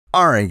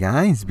Alright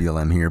guys,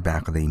 BLM here,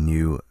 back with a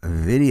new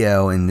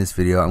video. In this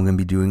video, I'm going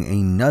to be doing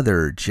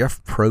another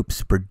Jeff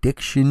Probst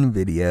prediction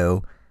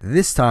video.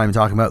 This time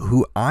talking about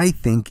who I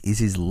think is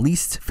his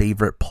least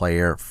favorite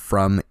player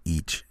from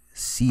each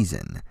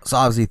season. So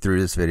obviously through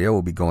this video,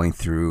 we'll be going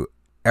through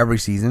every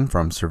season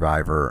from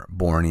Survivor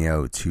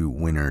Borneo to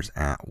Winners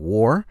at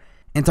War,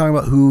 and talking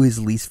about who his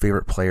least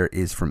favorite player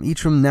is from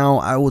each of them. Now,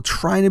 I will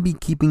try to be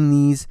keeping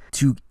these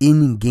to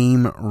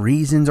in-game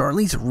reasons, or at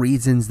least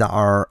reasons that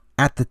are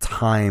at the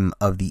time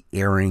of the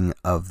airing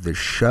of the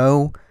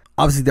show.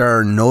 Obviously, there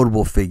are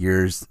notable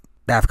figures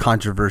that have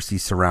controversy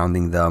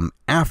surrounding them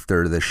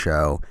after the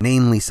show,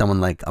 namely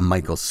someone like a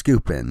Michael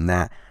Skupin,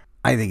 that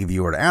I think if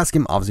you were to ask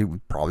him, obviously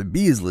would probably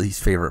be his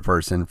least favorite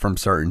person from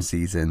certain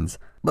seasons.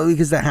 But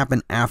because that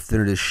happened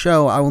after the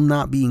show, I will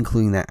not be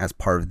including that as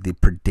part of the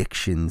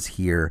predictions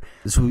here.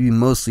 This will be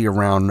mostly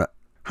around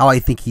how I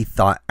think he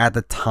thought at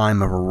the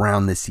time of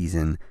around the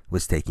season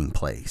was taking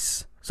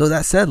place. So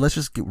that said, let's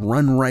just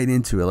run right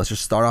into it. Let's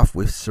just start off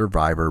with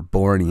Survivor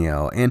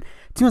Borneo. And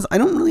to be honest, I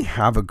don't really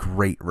have a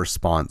great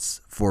response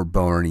for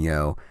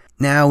Borneo.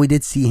 Now, we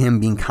did see him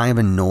being kind of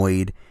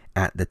annoyed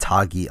at the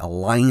Tagi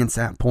Alliance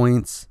at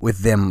points,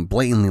 with them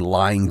blatantly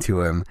lying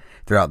to him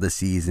throughout the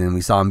season.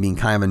 We saw him being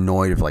kind of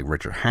annoyed with like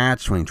Richard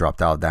Hatch when he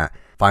dropped out of that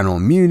final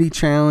immunity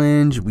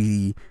challenge.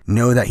 We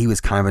know that he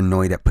was kind of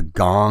annoyed at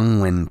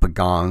Pagong when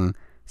Pagong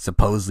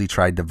supposedly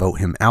tried to vote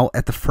him out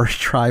at the first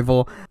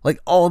tribal. Like,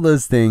 all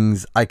those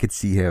things I could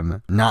see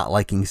him not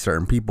liking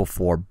certain people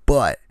for,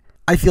 but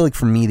I feel like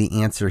for me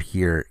the answer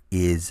here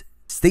is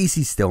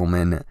Stacy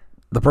Stillman,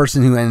 the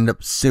person who ended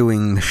up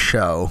suing the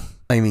show,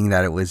 claiming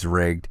that it was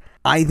rigged.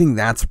 I think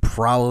that's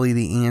probably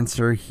the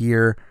answer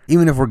here,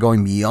 even if we're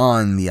going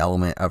beyond the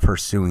element of her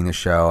suing the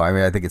show. I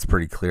mean, I think it's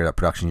pretty clear that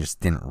production just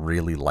didn't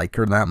really like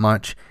her that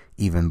much,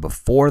 even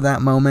before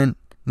that moment.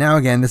 Now,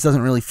 again, this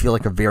doesn't really feel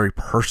like a very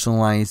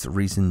personalized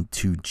reason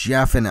to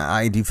Jeff, and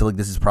I do feel like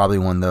this is probably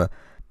one of the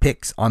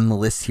picks on the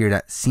list here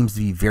that seems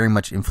to be very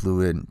much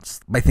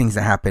influenced by things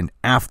that happened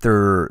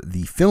after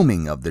the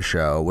filming of the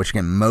show, which,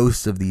 again,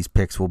 most of these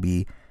picks will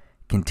be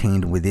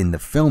contained within the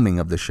filming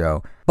of the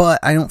show. But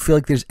I don't feel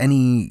like there's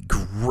any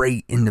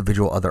great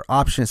individual other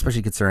option,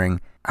 especially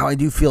considering how I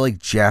do feel like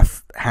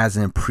Jeff has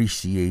an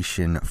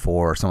appreciation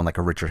for someone like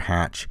a Richard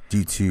Hatch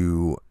due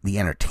to the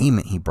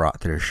entertainment he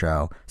brought to the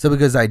show. So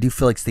because I do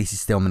feel like Stacy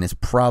Stillman is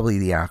probably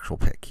the actual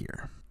pick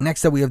here.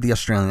 Next up, we have the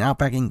Australian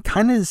Outback, and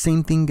kind of the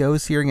same thing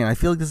goes here. Again, I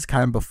feel like this is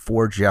kind of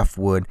before Jeff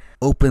would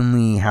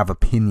openly have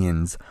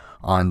opinions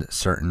on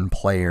certain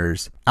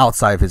players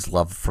outside of his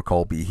love for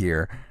Colby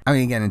here. I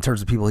mean, again, in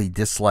terms of people he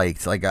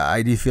disliked, like,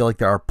 I do feel like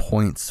there are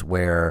points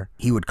where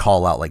he would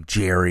call out like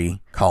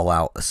Jerry, call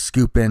out a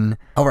Skupin.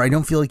 However, I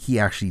don't feel like he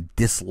actually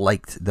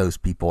disliked those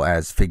people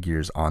as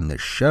figures on the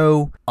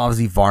show.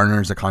 Obviously,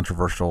 Varner's a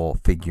controversial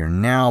figure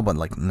now, but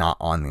like not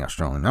on the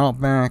Australian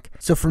Outback.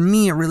 So for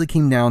me, it really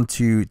came down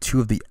to two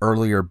of the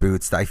earlier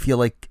boots that I feel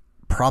like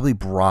probably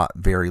brought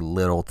very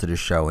little to the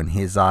show in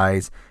his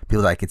eyes.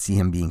 People that I could see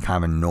him being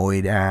kind of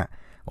annoyed at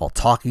while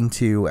talking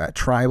to at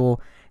Tribal,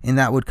 and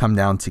that would come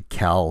down to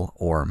Kel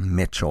or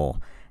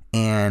Mitchell.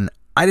 And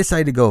I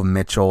decided to go with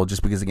Mitchell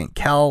just because, again,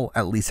 Kel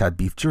at least had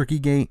Beef Jerky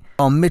Gate,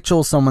 while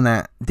Mitchell, someone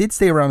that did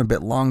stay around a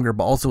bit longer,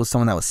 but also was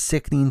someone that was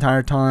sick the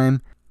entire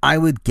time. I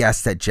would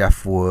guess that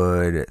Jeff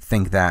would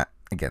think that,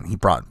 again, he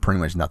brought pretty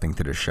much nothing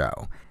to the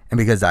show. And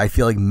because I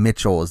feel like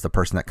Mitchell is the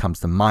person that comes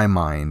to my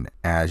mind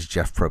as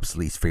Jeff Probst's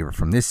least favorite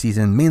from this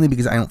season, mainly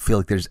because I don't feel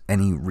like there's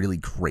any really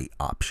great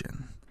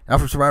option. Now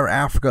for Survivor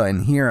Africa,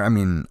 and here, I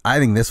mean, I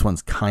think this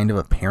one's kind of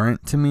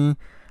apparent to me.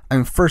 I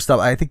mean, first up,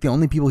 I think the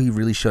only people he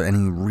really showed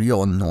any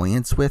real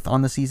annoyance with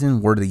on the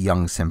season were the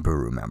young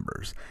Samburu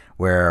members,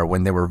 where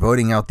when they were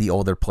voting out the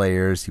older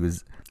players, he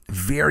was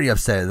very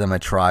upset at them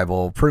at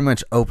Tribal, pretty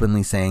much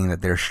openly saying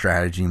that their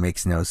strategy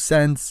makes no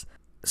sense.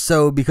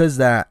 So because of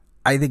that,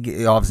 I think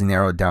it obviously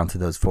narrowed down to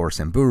those 4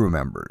 Samburu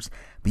members.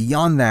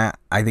 Beyond that,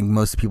 I think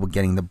most people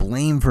getting the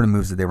blame for the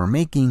moves that they were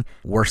making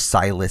were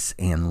Silas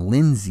and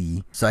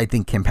Lindsay. So I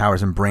think Kim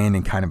Powers and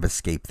Brandon kind of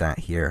escaped that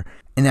here.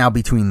 And now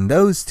between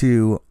those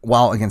two,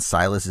 while again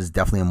Silas is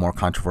definitely a more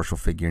controversial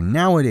figure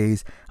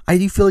nowadays, I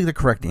do feel like the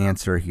correct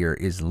answer here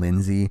is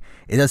Lindsay.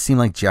 It does seem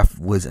like Jeff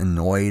was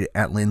annoyed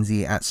at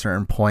Lindsay at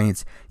certain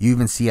points. You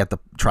even see at the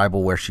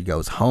Tribal where she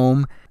goes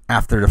home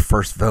after the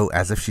first vote,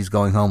 as if she's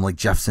going home, like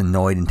Jeff's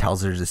annoyed and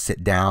tells her to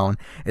sit down.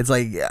 It's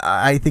like,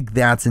 I think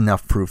that's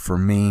enough proof for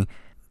me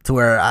to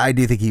where I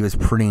do think he was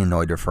pretty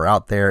annoyed with her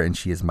out there, and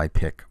she is my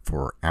pick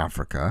for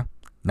Africa.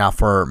 Now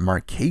for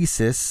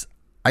Marquesas,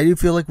 I do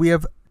feel like we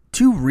have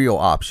 2 real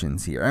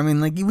options here. I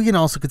mean, like, we can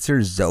also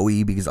consider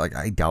Zoe, because like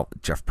I doubt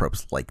Jeff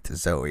Probst liked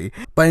Zoe,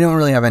 but I don't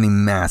really have any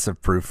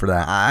massive proof for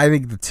that. I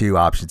think the 2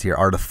 options here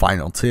are the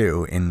final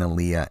 2 in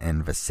Nalia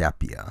and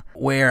Vesepia,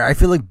 where I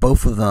feel like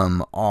both of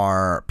them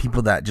are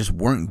people that just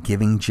weren't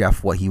giving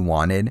Jeff what he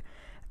wanted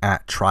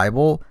at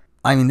Tribal.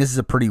 I mean, this is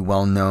a pretty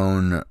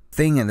well-known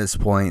thing at this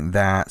point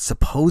that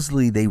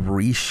supposedly they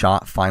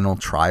reshot Final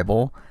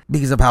Tribal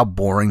because of how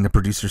boring the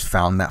producers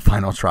found that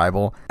final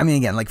tribal. I mean,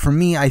 again, like for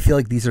me, I feel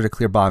like these are the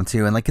clear bottom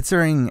two. And like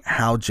considering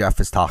how Jeff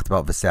has talked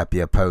about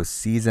Vecepia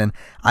post-season,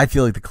 I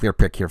feel like the clear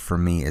pick here for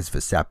me is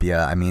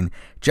Vecepia. I mean,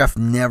 Jeff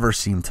never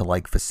seemed to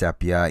like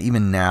Vecepia.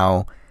 Even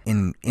now,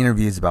 in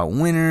interviews about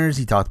Winners,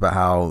 he talked about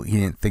how he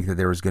didn't think that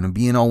there was going to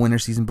be an all-winner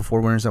season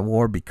before Winners at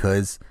War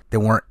because there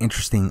weren't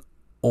interesting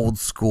old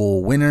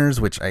school winners,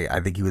 which I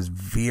think he was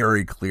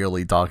very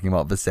clearly talking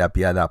about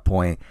Vecepia at that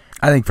point.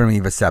 I think for me,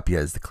 Vecepia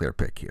is the clear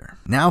pick here.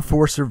 Now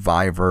for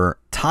Survivor,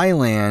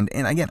 Thailand.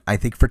 And again, I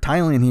think for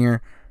Thailand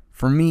here,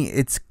 for me,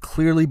 it's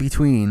clearly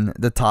between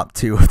the top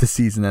two of the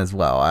season as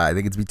well. I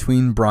think it's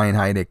between Brian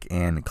Heidick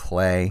and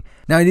Clay.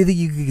 Now, I do think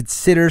you could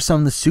consider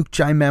some of the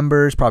Sukchai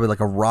members, probably like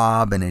a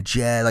Rob and a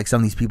Jed, like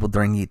some of these people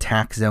during the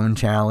Attack Zone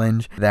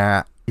Challenge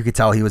that you could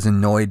tell he was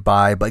annoyed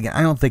by. But again,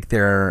 I don't think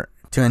they're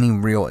to any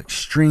real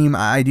extreme.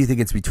 I do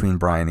think it's between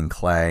Brian and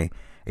Clay.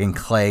 And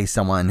Clay,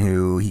 someone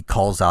who he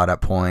calls out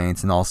at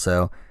points and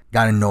also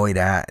got annoyed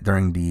at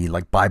during the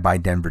like bye-bye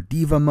Denver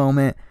Diva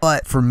moment.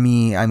 But for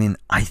me, I mean,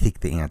 I think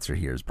the answer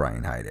here is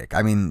Brian Heidick.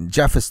 I mean,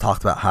 Jeff has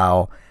talked about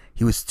how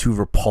he was too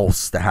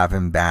repulsed to have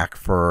him back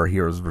for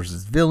Heroes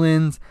versus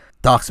Villains.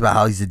 Talks about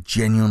how he's a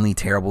genuinely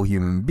terrible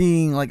human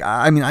being. Like,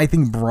 I mean, I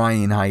think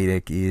Brian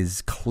Heidick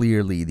is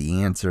clearly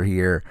the answer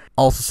here.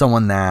 Also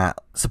someone that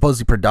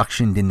supposedly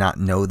production did not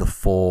know the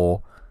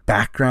full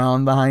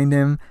background behind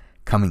him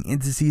coming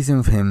into season,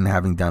 with him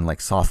having done like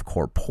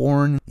softcore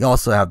porn. You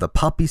also have the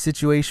puppy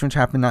situation, which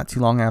happened not too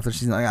long after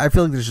season. I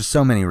feel like there's just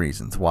so many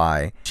reasons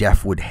why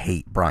Jeff would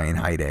hate Brian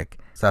Heidick.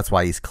 So that's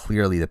why he's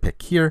clearly the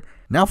pick here.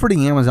 Now for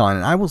the Amazon,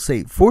 and I will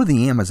say for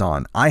the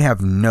Amazon, I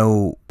have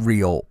no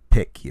real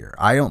pick here.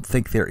 I don't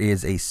think there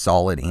is a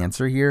solid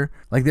answer here.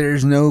 Like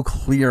there's no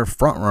clear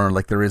frontrunner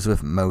like there is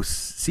with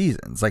most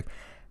seasons. Like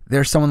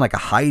there's someone like a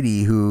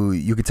Heidi who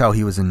you could tell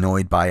he was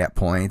annoyed by at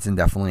points and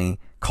definitely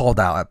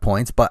called out at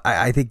points, but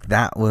I think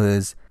that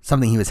was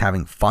something he was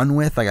having fun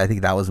with. Like I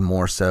think that was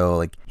more so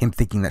like him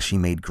thinking that she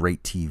made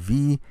great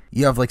TV.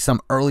 You have like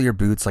some earlier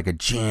boots like a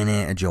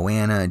Janet, a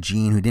Joanna, a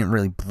Jean who didn't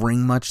really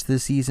bring much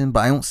this season, but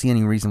I don't see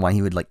any reason why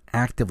he would like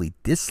actively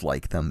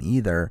dislike them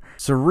either.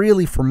 So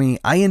really for me,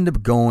 I end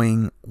up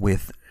going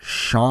with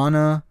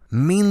Shauna,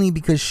 mainly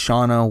because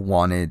Shauna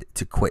wanted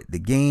to quit the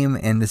game,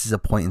 and this is a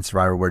point in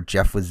Survivor where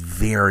Jeff was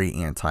very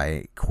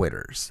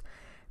anti-quitters.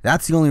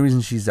 That's the only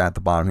reason she's at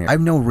the bottom here. I have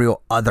no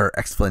real other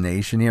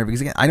explanation here because,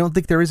 again, I don't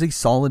think there is a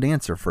solid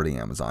answer for the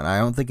Amazon. I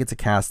don't think it's a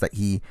cast that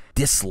he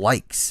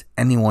dislikes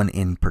anyone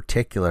in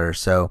particular.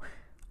 So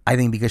I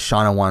think because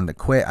Shauna wanted to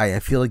quit, I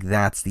feel like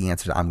that's the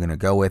answer that I'm going to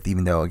go with,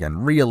 even though, again,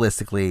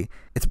 realistically,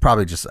 it's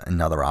probably just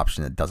another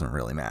option that doesn't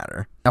really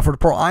matter. Now for the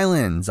Pearl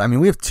Islands, I mean,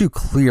 we have two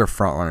clear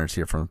frontrunners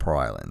here from the Pearl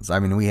Islands. I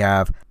mean, we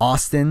have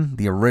Austin,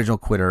 the original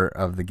quitter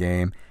of the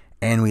game,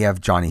 and we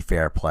have Johnny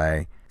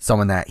Fairplay,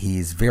 someone that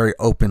he's very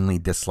openly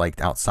disliked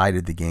outside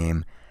of the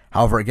game.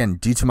 However, again,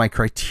 due to my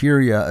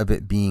criteria of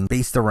it being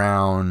based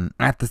around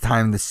at the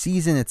time of the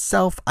season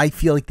itself, I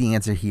feel like the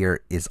answer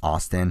here is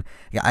Austin.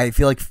 I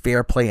feel like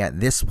Fairplay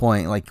at this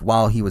point, like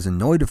while he was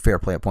annoyed with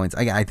Fairplay at points,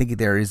 I think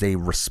there is a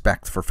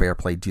respect for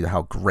Fairplay due to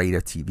how great a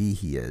TV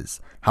he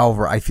is.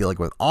 However, I feel like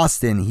with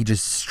Austin, he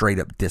just straight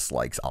up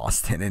dislikes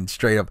Austin and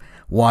straight up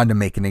wanted to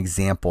make an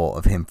example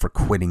of him for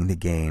quitting the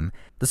game.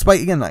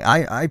 Despite, again, like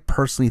I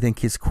personally think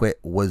his quit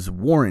was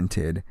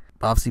warranted.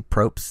 Obviously,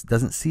 Probst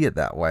doesn't see it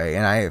that way,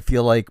 and I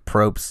feel like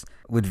Probst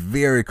would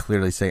very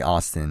clearly say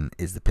Austin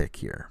is the pick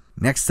here.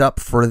 Next up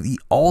for the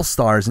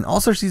All-Stars, and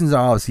All-Star seasons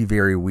are obviously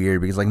very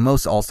weird because like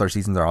most All-Star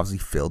seasons are obviously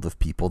filled with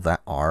people that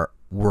are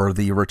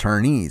worthy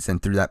returnees,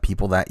 and through that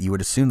people that you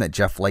would assume that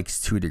Jeff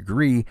likes to a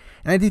degree.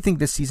 And I do think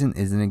this season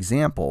is an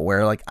example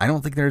where like I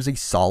don't think there's a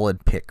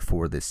solid pick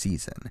for this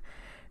season.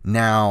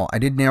 Now, I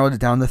did narrow it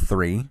down to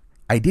 3.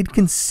 I did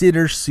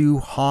consider Sue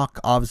Hawk,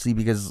 obviously,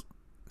 because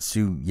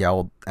Sue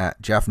yelled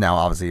at Jeff. Now,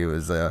 obviously, it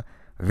was a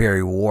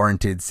very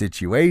warranted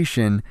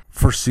situation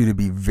for Sue to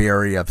be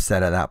very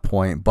upset at that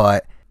point.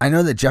 But I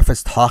know that Jeff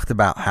has talked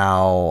about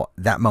how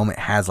that moment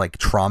has like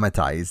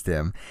traumatized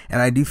him.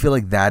 And I do feel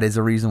like that is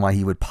a reason why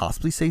he would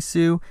possibly say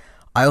Sue.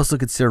 I also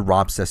consider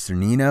Rob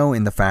Cesternino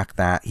in the fact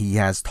that he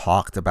has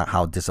talked about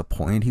how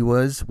disappointed he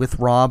was with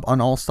Rob on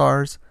All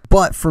Stars.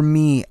 But for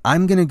me,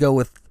 I'm going to go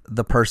with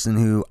the person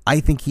who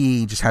I think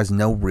he just has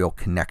no real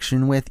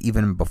connection with,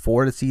 even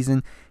before the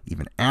season,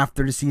 even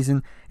after the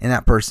season, and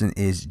that person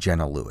is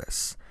Jenna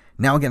Lewis.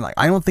 Now, again, like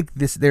I don't think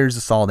there's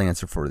a solid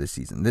answer for this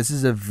season. This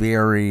is a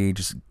very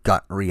just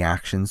gut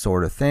reaction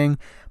sort of thing.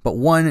 But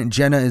one,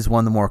 Jenna is one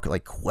of the more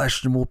like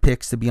questionable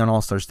picks to be on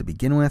All Stars to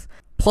begin with.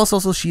 Plus,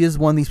 also, she is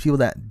one of these people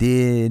that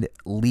did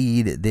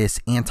lead this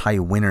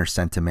anti-winner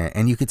sentiment,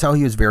 and you could tell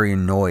he was very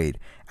annoyed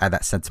at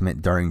that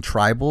sentiment during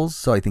Tribals.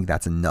 So I think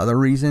that's another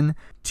reason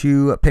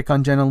to pick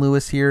on Jenna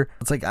Lewis here.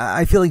 It's like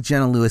I feel like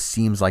Jenna Lewis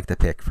seems like the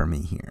pick for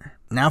me here.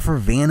 Now for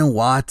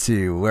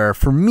Vanuatu, where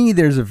for me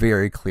there's a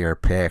very clear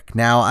pick.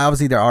 Now,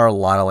 obviously there are a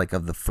lot of like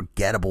of the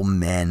forgettable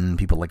men,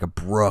 people like a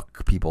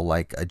Brooke, people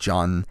like a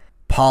John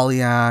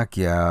Polyak,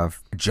 you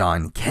have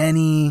John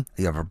Kenny,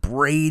 you have a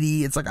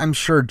Brady. It's like, I'm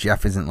sure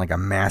Jeff isn't like a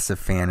massive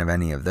fan of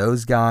any of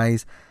those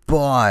guys.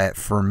 But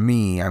for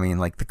me, I mean,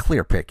 like, the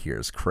clear pick here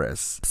is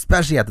Chris,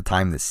 especially at the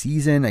time of the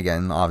season.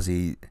 Again,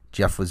 obviously,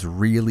 Jeff was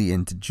really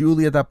into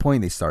Julie at that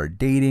point. They started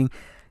dating.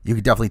 You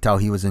could definitely tell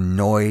he was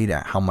annoyed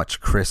at how much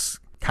Chris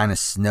kind of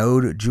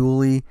snowed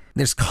Julie.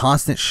 There's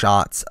constant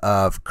shots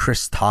of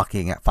Chris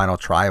talking at Final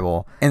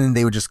Tribal, and then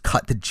they would just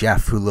cut to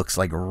Jeff, who looks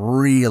like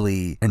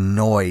really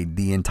annoyed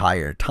the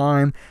entire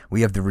time.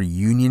 We have the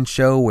reunion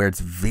show where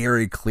it's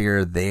very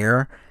clear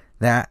there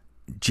that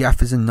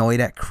Jeff is annoyed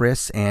at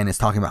Chris and is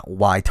talking about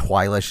why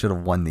Twyla should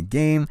have won the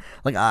game.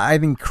 Like, I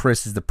think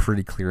Chris is the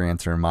pretty clear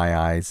answer in my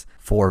eyes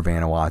for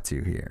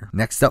Vanuatu here.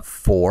 Next up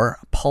for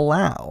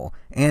Palau.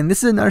 And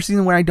this is another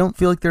season where I don't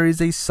feel like there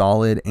is a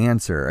solid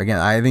answer. Again,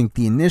 I think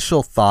the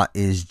initial thought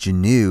is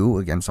Janu,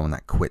 again, someone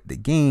that quit the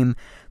game.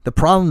 The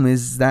problem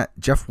is that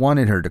Jeff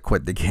wanted her to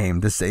quit the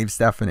game to save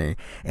Stephanie.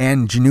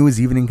 And Janu is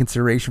even in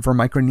consideration for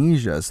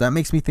Micronesia. So that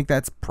makes me think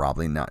that's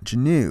probably not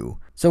Janu.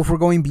 So if we're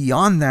going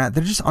beyond that,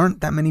 there just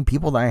aren't that many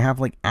people that I have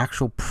like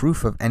actual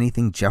proof of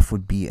anything Jeff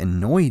would be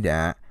annoyed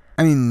at.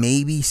 I mean,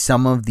 maybe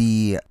some of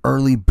the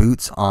early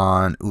boots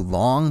on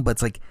Oolong, but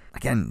it's like,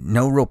 again,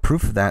 no real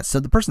proof of that.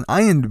 So the person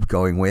I ended up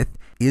going with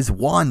is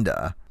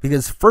Wanda.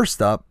 Because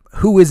first up,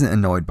 who isn't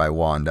annoyed by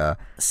Wanda?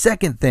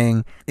 Second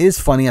thing, is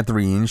funny at the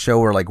reunion show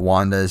where like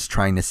Wanda is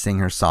trying to sing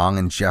her song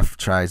and Jeff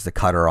tries to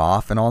cut her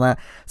off and all that.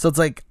 So it's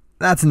like,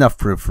 that's enough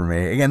proof for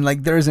me. Again,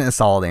 like, there isn't a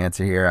solid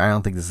answer here. I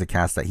don't think this is a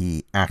cast that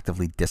he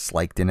actively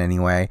disliked in any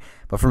way.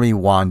 But for me,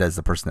 Wanda is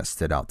the person that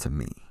stood out to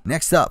me.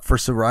 Next up, for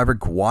Survivor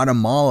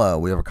Guatemala,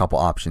 we have a couple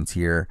options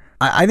here.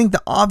 I think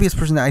the obvious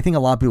person that I think a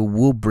lot of people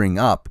will bring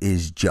up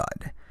is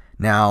Judd.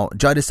 Now,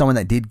 Judd is someone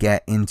that did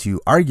get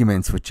into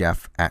arguments with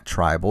Jeff at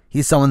Tribal.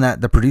 He's someone that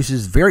the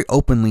producers very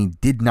openly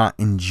did not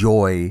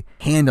enjoy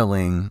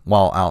handling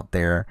while out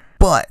there.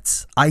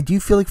 But I do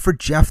feel like for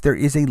Jeff, there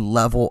is a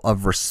level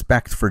of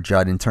respect for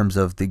Judd in terms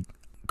of the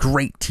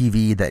great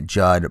TV that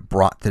Judd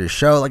brought to the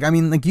show. Like, I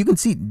mean, like, you can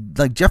see,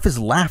 like, Jeff is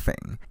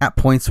laughing at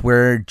points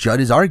where Judd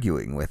is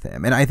arguing with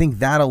him. And I think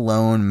that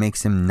alone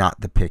makes him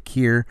not the pick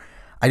here.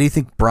 I do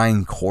think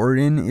Brian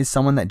Corden is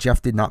someone that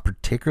Jeff did not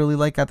particularly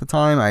like at the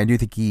time. I do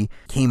think he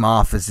came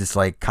off as this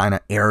like kind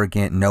of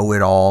arrogant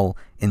know-it-all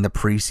in the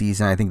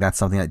preseason. I think that's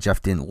something that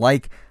Jeff didn't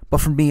like.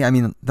 But for me, I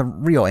mean, the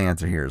real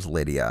answer here is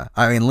Lydia.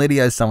 I mean,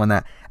 Lydia is someone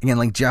that, again,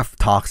 like Jeff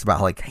talks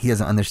about, like, he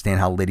doesn't understand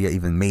how Lydia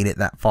even made it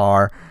that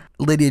far.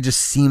 Lydia just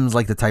seems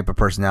like the type of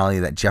personality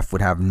that Jeff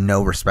would have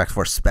no respect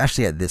for,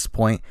 especially at this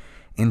point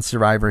in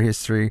Survivor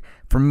history.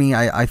 For me,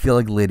 I feel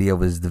like Lydia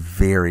was the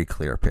very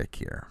clear pick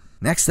here.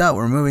 Next up,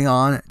 we're moving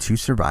on to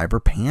Survivor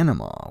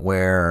Panama,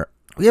 where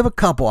we have a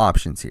couple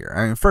options here.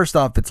 I mean, first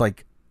off, it's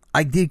like,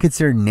 I did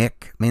consider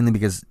Nick, mainly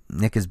because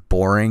Nick is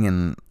boring,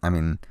 and I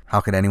mean, how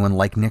could anyone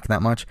like Nick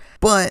that much?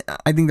 But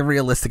I think the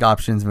realistic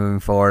options moving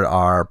forward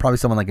are probably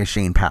someone like a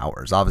Shane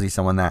Powers, obviously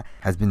someone that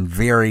has been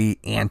very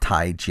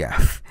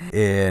anti-Jeff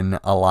in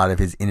a lot of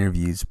his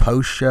interviews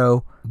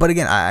post-show. But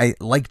again, I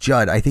like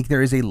Judd, I think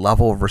there is a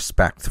level of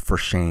respect for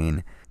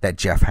Shane that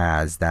Jeff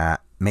has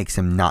that makes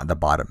him not the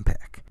bottom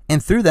pick.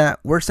 And through that,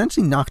 we're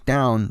essentially knocked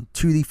down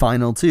to the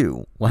final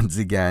two, once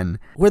again,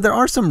 where there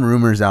are some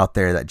rumors out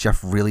there that Jeff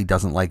really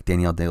doesn't like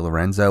Danielle De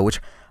Lorenzo, which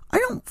I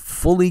don't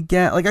fully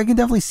get. Like, I can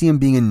definitely see him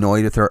being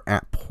annoyed with her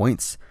at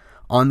points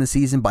on the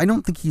season, but I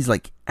don't think he's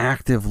like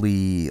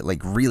actively like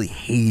really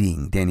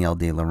hating Danielle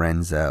De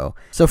Lorenzo.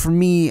 So for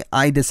me,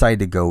 I decided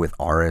to go with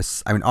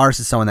Aris. I mean, Aris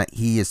is someone that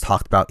he has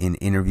talked about in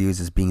interviews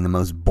as being the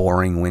most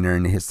boring winner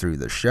in the history of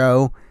the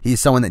show. He's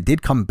someone that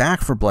did come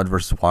back for Blood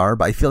vs. War,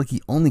 but I feel like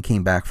he only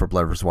came back for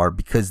Blood vs. War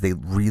because they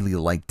really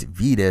liked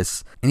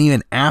Vetus. And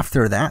even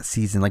after that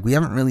season, like, we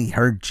haven't really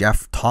heard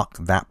Jeff talk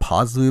that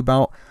positively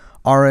about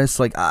Aris.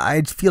 Like,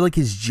 I feel like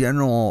his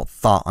general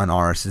thought on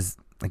Aris is,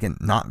 again,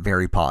 not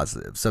very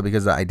positive. So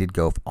because I did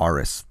go with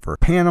Aris for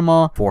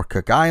Panama. For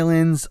Cook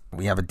Islands,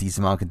 we have a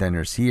decent amount of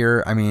contenders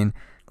here. I mean,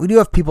 we do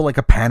have people like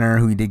a Penner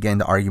who we did get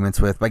into arguments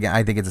with, but again,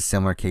 I think it's a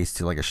similar case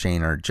to like a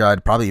Shane or a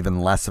Judd, probably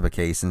even less of a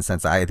case in the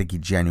sense that I think he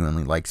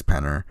genuinely likes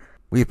Penner.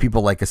 We have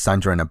people like a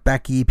Sandra and a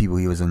Becky, people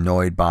he was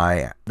annoyed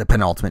by the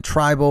penultimate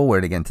tribal,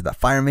 where to get into the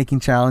fire making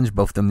challenge.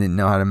 Both of them didn't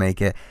know how to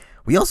make it.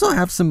 We also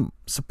have some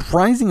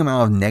surprising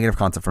amount of negative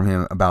content from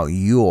him about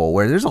Yule,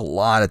 where there's a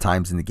lot of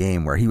times in the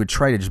game where he would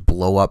try to just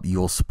blow up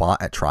Yule's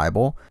spot at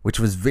Tribal, which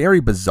was very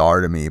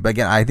bizarre to me. But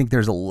again, I think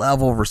there's a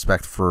level of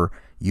respect for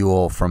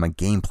Yule from a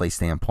gameplay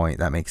standpoint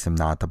that makes him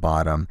not the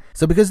bottom.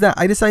 So because of that,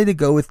 I decided to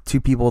go with two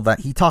people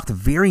that he talked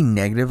very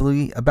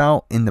negatively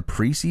about in the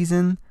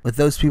preseason, with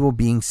those people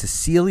being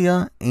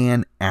Cecilia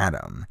and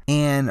Adam.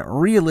 And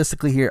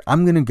realistically here,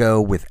 I'm going to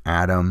go with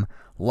Adam,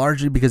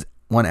 largely because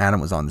one,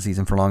 Adam was on the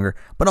season for longer,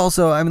 but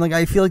also, I mean, like,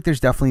 I feel like there's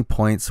definitely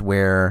points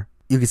where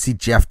you can see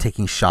Jeff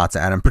taking shots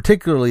at Adam,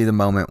 particularly the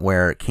moment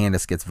where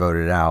Candace gets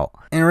voted out.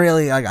 And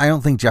really, I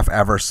don't think Jeff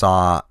ever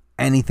saw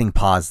anything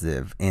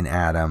positive in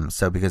Adam,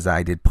 so because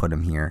I did put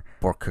him here.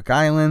 For Cook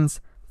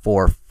Islands,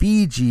 For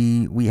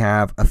Fiji, we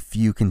have a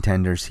few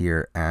contenders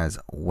here as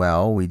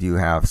well. We do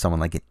have someone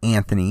like an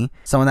Anthony,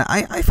 someone that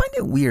I find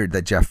it weird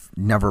that Jeff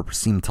never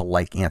seemed to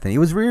like Anthony. It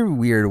was really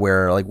weird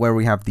where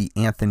we have the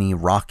Anthony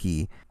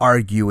Rocky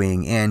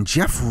arguing, and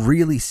Jeff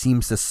really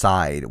seems to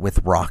side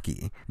with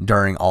Rocky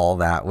during all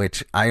that,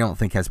 which I don't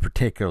think has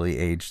particularly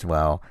aged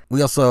well.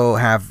 We also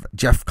have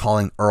Jeff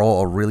calling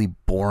Earl a really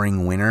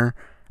boring winner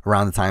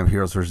around the time of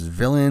Heroes versus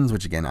Villains,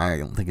 which again, I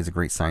don't think is a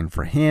great sign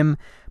for him.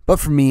 But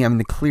for me, I mean,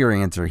 the clear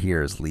answer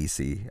here is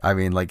Lacey. I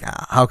mean, like,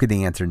 how could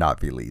the answer not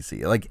be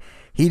Lacey? Like,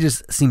 he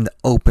just seemed to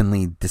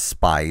openly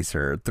despise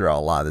her throughout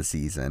a lot of the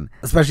season,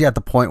 especially at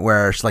the point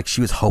where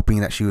she was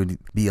hoping that she would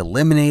be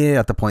eliminated,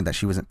 at the point that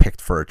she wasn't picked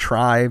for a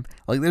tribe.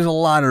 Like, there's a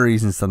lot of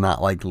reasons to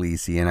not like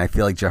Lacey, and I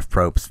feel like Jeff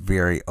Probst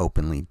very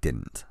openly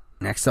didn't.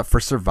 Next up for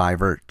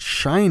Survivor,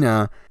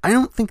 China. I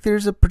don't think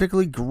there's a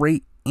particularly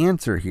great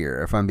answer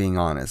here, if I'm being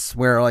honest,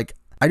 where, like,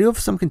 I do have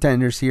some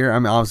contenders here. I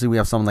mean, obviously we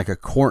have someone like a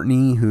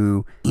Courtney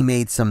who he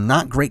made some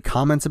not great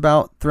comments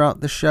about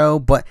throughout the show,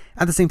 but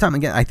at the same time,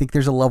 again, I think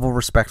there's a level of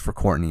respect for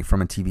Courtney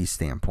from a TV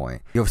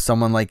standpoint. You have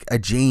someone like a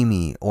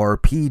Jamie or a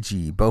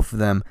PG, both of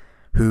them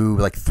who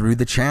like threw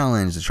the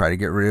challenge to try to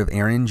get rid of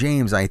Aaron and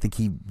James. I think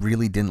he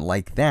really didn't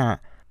like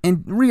that.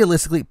 And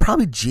realistically,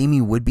 probably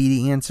Jamie would be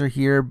the answer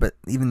here, but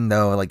even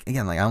though, like,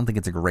 again, like, I don't think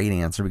it's a great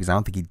answer because I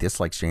don't think he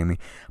dislikes Jamie,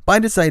 but I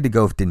decided to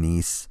go with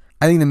Denise.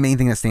 I think the main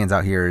thing that stands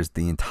out here is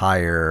the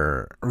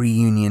entire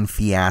reunion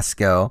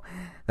fiasco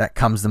that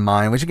comes to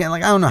mind, which again,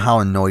 like, I don't know how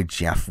annoyed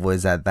Jeff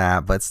was at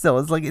that, but still,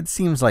 it's like, it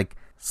seems like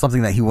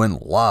something that he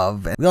wouldn't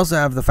love. And we also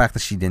have the fact that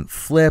she didn't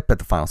flip at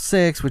the final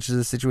 6, which is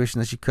a situation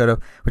that she could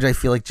have, which I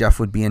feel like Jeff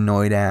would be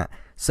annoyed at.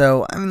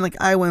 So, I mean, like,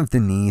 I went with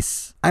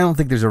Denise. I don't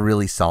think there's a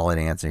really solid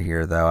answer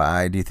here, though.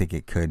 I do think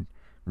it could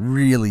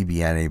really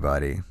be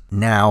anybody.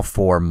 Now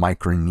for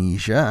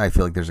Micronesia, I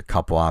feel like there's a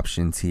couple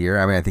options here.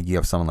 I mean, I think you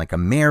have someone like a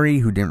Mary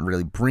who didn't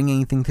really bring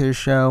anything to the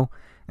show.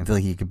 I feel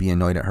like you could be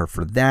annoyed at her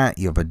for that.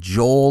 You have a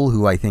Joel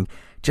who I think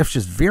Jeff's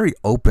just very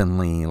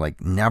openly,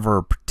 like,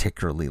 never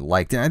particularly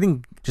liked. And I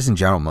think just in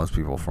general, most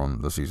people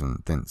from the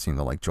season didn't seem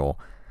to like Joel.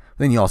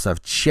 Then you also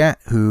have Chet,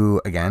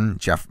 who, again,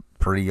 Jeff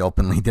pretty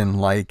openly didn't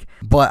like.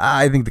 But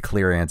I think the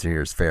clear answer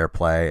here is Fair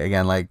Play.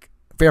 Again, like,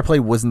 Fair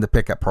Play wasn't the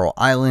pick at Pearl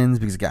Islands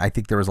because I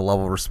think there was a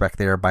level of respect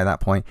there by that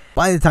point.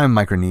 By the time of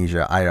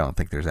Micronesia, I don't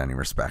think there's any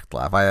respect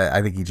left.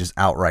 I think he just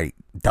outright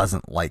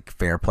doesn't like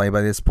Fair Play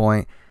by this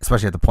point,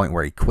 especially at the point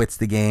where he quits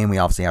the game. We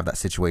obviously have that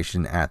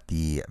situation at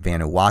the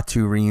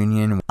Vanuatu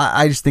reunion.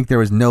 I just think there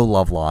was no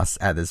love lost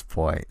at this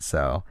point.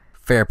 So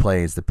Fair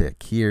Play is the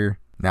pick here.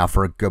 Now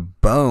for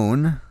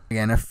Gabon,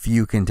 again, a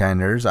few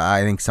contenders.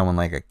 I think someone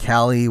like a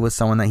Kelly was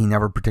someone that he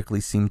never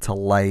particularly seemed to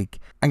like.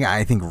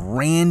 I think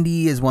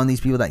Randy is one of these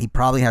people that he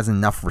probably has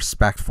enough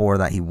respect for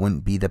that he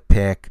wouldn't be the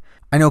pick.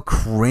 I know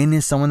Corinne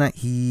is someone that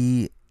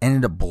he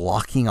ended up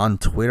blocking on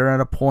Twitter at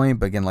a point,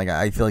 but again, like,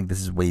 I feel like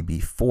this is way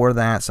before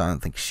that, so I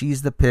don't think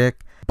she's the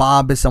pick.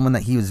 Bob is someone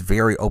that he was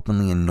very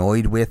openly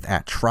annoyed with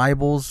at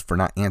Tribals for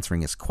not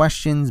answering his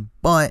questions,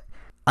 but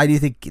I do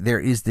think there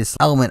is this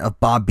element of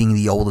Bob being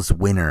the oldest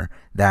winner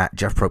that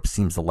Jeff Probst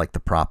seems to like to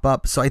prop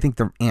up. So I think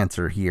the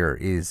answer here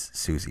is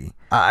Susie.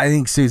 I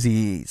think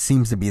Susie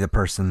seems to be the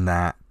person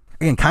that,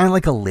 again, kind of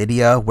like a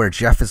Lydia, where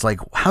Jeff is like,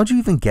 how'd you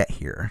even get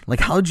here?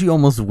 Like, how'd you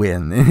almost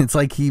win? And it's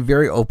like he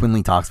very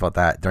openly talks about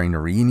that during the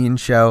reunion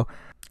show.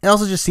 It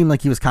also just seemed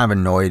like he was kind of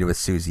annoyed with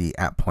Susie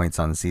at points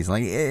on the season.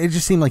 Like, it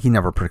just seemed like he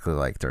never particularly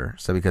liked her.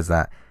 So because of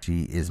that,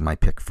 she is my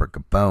pick for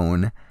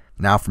Gabon.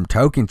 Now from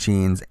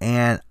Tocantins,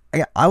 and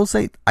I will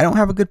say I don't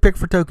have a good pick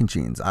for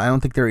Tocantins. I don't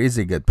think there is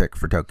a good pick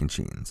for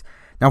Tocantins.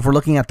 Now, if we're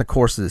looking at the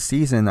course of the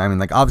season, I mean,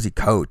 like, obviously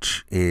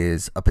Coach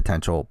is a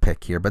potential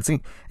pick here. But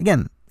see,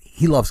 again,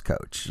 he loves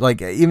Coach.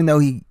 Like, even though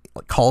he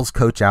calls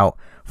Coach out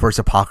for his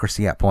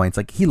hypocrisy at points,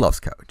 like, he loves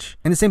Coach.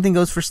 And the same thing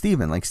goes for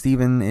Steven. Like,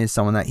 Steven is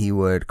someone that he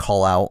would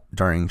call out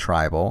during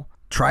Tribal,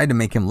 tried to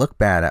make him look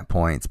bad at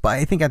points. But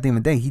I think at the end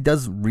of the day, he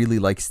does really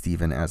like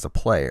Steven as a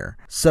player.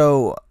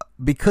 So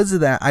because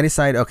of that, I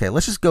decided, okay,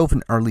 let's just go with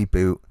an early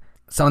boot,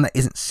 someone that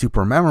isn't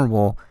super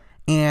memorable,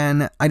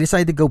 and I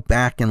decided to go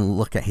back and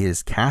look at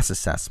his cast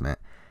assessment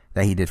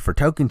that he did for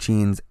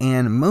Tocantins,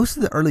 and most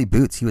of the early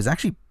boots he was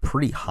actually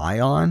pretty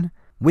high on,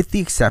 with the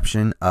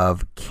exception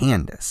of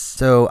Candace.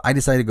 So I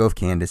decided to go with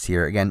Candace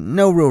here. Again,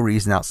 no real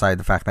reason outside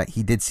the fact that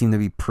he did seem to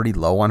be pretty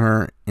low on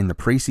her in the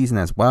preseason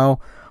as well,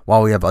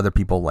 while we have other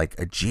people like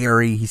a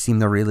Jerry he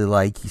seemed to really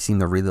like. He seemed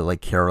to really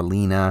like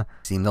Carolina.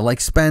 He seemed to like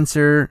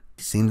Spencer.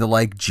 He seemed to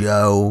like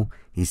Joe.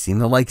 He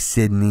seemed to like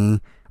Sydney.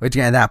 Which,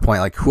 at that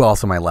point, like, who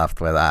else am I left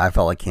with? I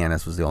felt like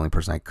Candace was the only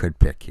person I could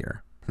pick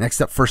here.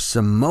 Next up for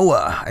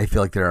Samoa, I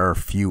feel like there are a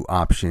few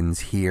options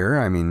here.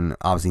 I mean,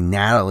 obviously,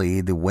 Natalie,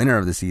 the winner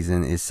of the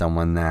season, is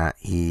someone that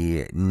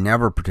he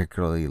never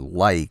particularly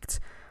liked.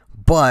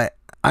 But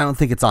I don't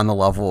think it's on the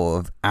level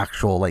of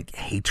actual, like,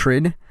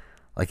 hatred,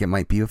 like it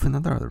might be with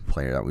another other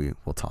player that we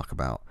will talk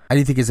about. I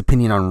do think his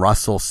opinion on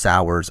Russell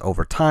sours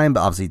over time,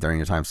 but obviously, during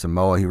the time of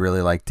Samoa, he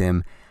really liked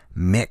him.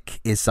 Mick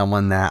is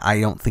someone that I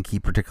don't think he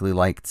particularly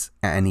liked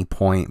at any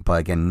point, but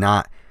again,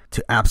 not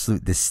to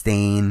absolute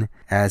disdain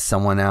as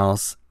someone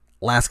else.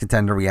 Last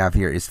contender we have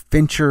here is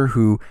Fincher,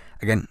 who,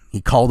 again,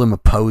 he called him a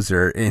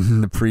poser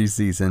in the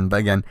preseason,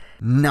 but again,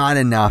 not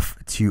enough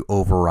to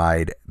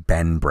override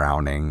Ben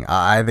Browning.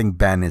 I think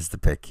Ben is the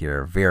pick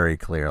here, very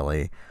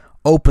clearly.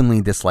 Openly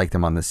disliked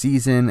him on the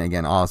season.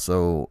 Again,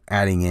 also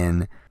adding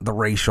in the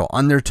racial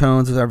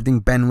undertones of everything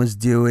Ben was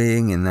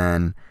doing, and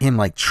then him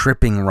like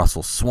tripping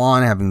Russell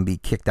Swan, having to be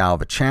kicked out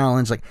of a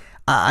challenge. Like,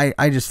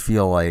 I just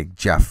feel like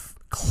Jeff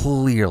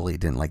clearly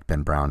didn't like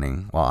Ben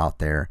Browning while out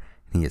there.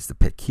 He is the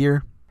pick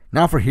here.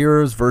 Now for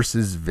heroes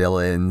versus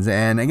villains.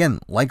 And again,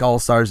 like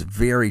All-Stars,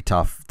 very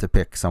tough to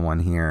pick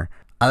someone here.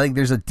 I think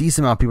there's a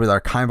decent amount of people that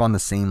are kind of on the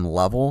same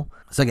level.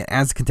 So again,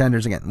 as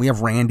contenders, again, we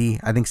have Randy.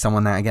 I think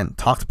someone that, again,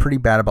 talked pretty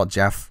bad about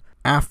Jeff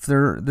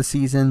after the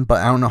season,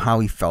 but I don't know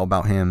how he felt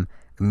about him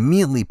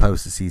immediately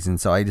post the season,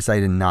 so I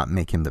decided to not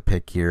make him the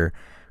pick here.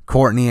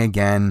 Courtney,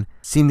 again,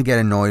 seemed to get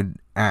annoyed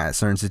at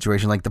certain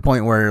situations, like the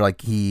point where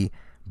like he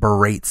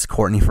berates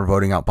Courtney for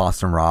voting out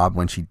Boston Rob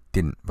when she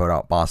didn't vote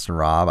out Boston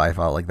Rob. I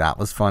felt like that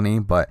was funny,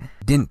 but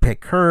didn't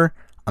pick her.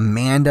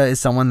 Amanda is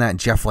someone that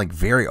Jeff like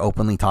very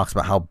openly talks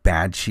about how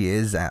bad she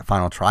is at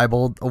Final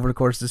Tribal over the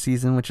course of the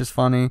season, which is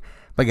funny.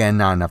 But again,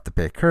 not enough to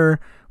pick her.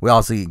 We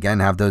also, again,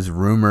 have those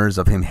rumors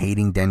of him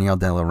hating Danielle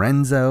De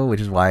Lorenzo,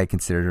 which is why I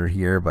considered her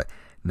here, but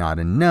not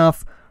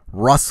enough.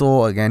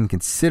 Russell, again,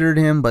 considered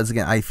him, but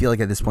again, I feel like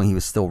at this point he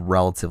was still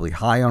relatively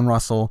high on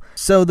Russell.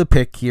 So the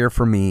pick here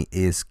for me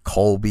is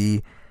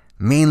Colby.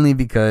 Mainly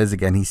because,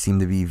 again, he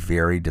seemed to be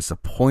very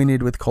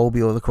disappointed with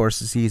Colby over the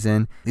course of the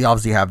season. We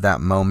obviously have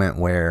that moment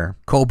where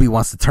Colby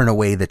wants to turn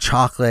away the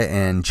chocolate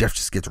and Jeff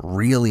just gets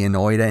really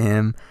annoyed at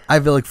him. I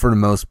feel like for the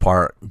most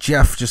part,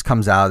 Jeff just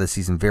comes out of the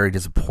season very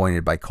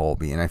disappointed by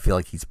Colby, and I feel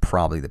like he's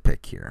probably the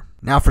pick here.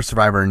 Now for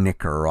Survivor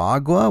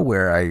Nicaragua,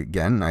 where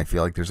I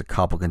feel like there's a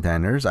couple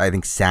contenders. I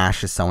think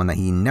Sash is someone that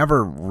he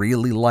never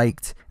really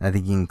liked. I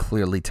think you can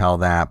clearly tell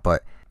that,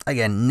 but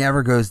again,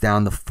 never goes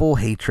down the full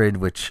hatred,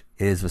 which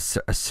is with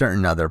a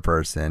certain other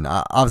person.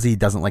 Obviously, he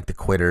doesn't like the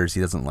quitters.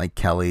 He doesn't like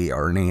Kelly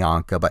or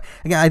Nyanka. But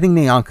again, I think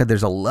Nyanka,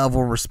 there's a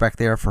level of respect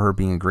there for her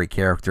being a great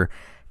character.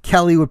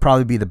 Kelly would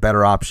probably be the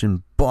better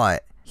option,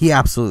 but he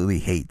absolutely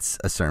hates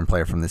a certain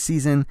player from the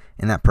season,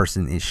 and that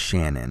person is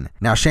Shannon.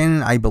 Now,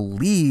 Shannon, I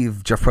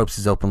believe Jeff Probst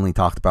has openly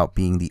talked about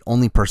being the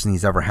only person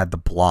he's ever had to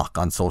block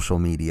on social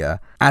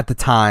media at the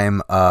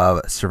time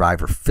of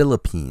Survivor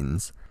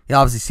Philippines. He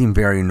obviously seemed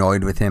very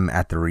annoyed with him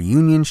at the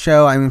reunion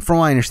show. I mean, from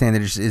what I understand,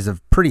 there just is a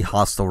pretty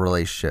hostile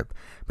relationship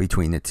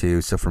between the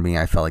two. So for me,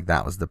 I felt like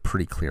that was the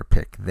pretty clear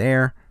pick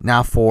there.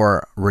 Now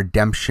for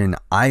Redemption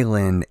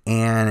Island,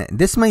 and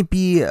this might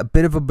be a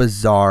bit of a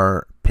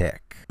bizarre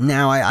pick.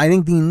 Now, I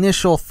think the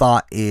initial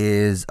thought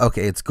is,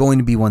 okay, it's going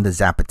to be one of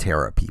the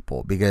Zapatera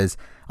people, because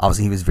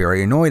obviously he was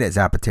very annoyed at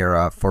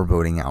Zapatera for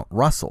voting out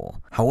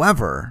Russell.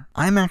 However,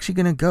 I'm actually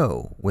going to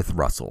go with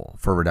Russell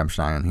for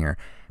Redemption Island here.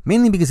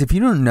 Mainly because if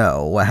you don't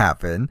know what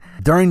happened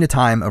during the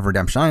time of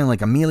Redemption Island,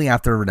 like immediately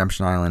after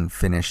Redemption Island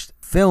finished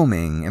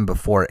filming and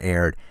before it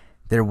aired,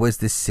 there was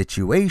this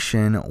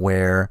situation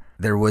where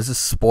there was a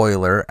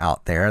spoiler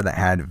out there that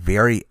had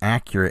very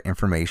accurate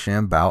information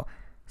about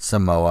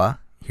Samoa,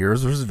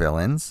 Heroes vs.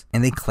 Villains,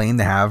 and they claimed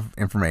to have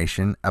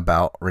information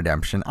about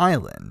Redemption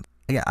Island.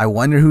 Yeah, I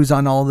wonder who's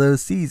on all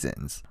those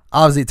seasons.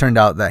 Obviously, it turned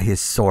out that his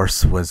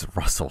source was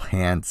Russell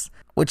Hantz,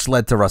 which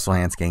led to Russell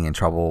Hantz getting in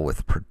trouble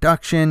with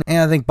production. And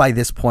I think by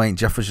this point,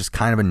 Jeff was just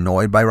kind of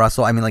annoyed by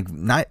Russell. I mean, like,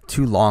 not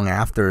too long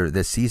after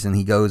this season,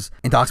 he goes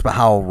and talks about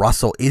how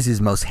Russell is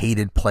his most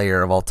hated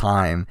player of all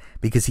time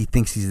because he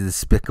thinks he's a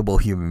despicable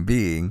human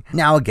being.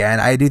 Now, again,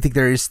 I do think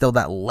there is still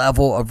that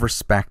level of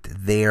respect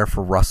there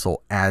for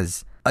Russell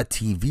as a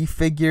TV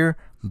figure,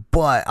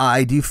 but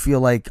I do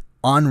feel like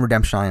on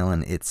Redemption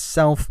Island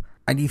itself,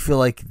 I do feel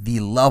like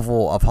the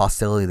level of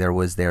hostility there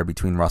was there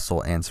between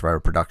Russell and Survivor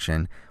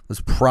production was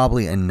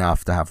probably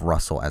enough to have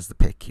Russell as the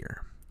pick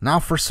here. Now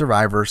for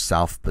Survivor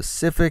South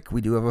Pacific,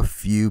 we do have a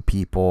few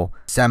people.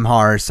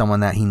 Semhar is someone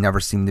that he never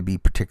seemed to be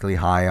particularly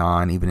high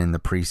on, even in the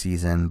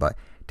preseason, but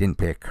didn't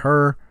pick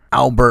her.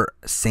 Albert,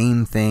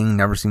 same thing,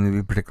 never seemed to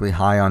be particularly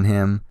high on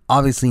him.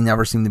 Obviously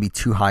never seemed to be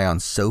too high on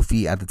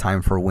Sophie at the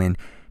time for a win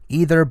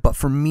either, but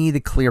for me,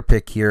 the clear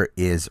pick here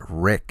is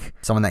Rick.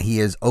 Someone that he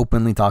has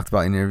openly talked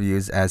about in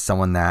interviews as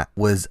someone that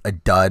was a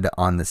dud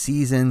on the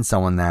season,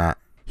 someone that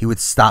he would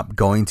stop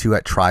going to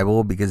at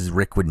Tribal because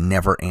Rick would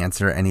never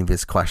answer any of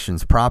his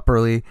questions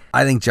properly.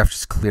 I think Jeff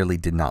just clearly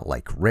did not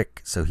like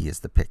Rick, so he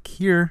is the pick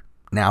here.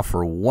 Now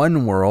for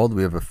One World,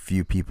 we have a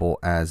few people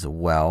as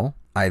well.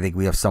 I think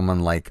we have someone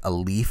like a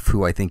Leaf,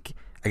 who I think,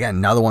 again,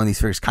 another one of these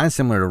figures kind of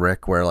similar to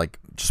Rick, where like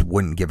just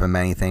wouldn't give him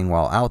anything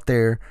while out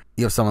there.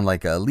 You have someone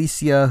like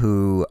Alicia,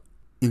 who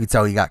you could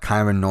tell he got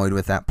kind of annoyed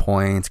with at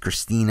points.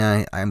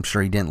 Christina, I'm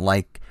sure he didn't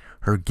like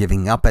her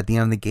giving up at the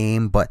end of the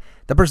game, but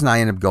the person I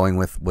ended up going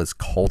with was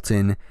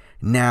Colton.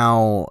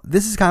 Now,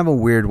 this is kind of a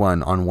weird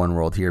one on One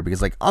World here,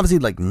 because like obviously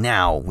like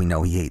now we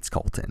know he hates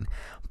Colton,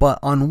 but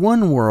on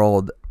One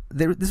World,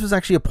 this was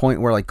actually a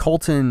point where like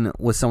Colton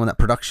was someone that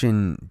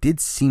production did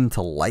seem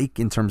to like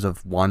in terms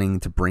of wanting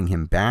to bring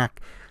him back.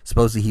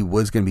 Supposedly he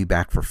was going to be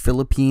back for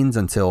Philippines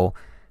until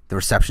the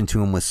reception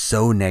to him was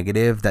so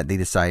negative that they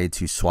decided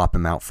to swap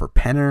him out for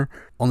Penner,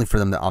 only for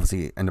them to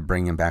obviously end up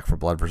bringing him back for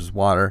Blood versus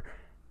Water.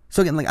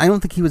 So again, like, I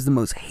don't think he was the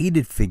most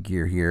hated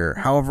figure here.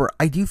 However,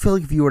 I do feel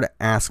like if you were to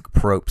ask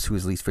Probst who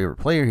his least favorite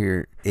player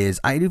here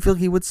is, I do feel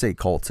like he would say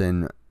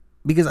Colton,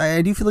 because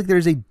I do feel like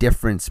there's a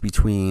difference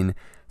between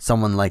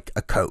someone like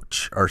a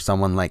coach or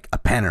someone like a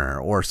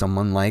Penner or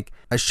someone like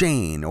a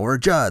Shane or a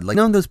Judd. Like,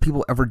 none of those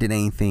people ever did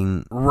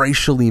anything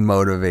racially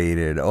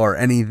motivated or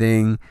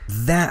anything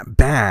that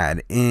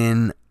bad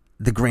in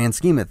the grand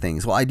scheme of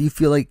things. Well, I do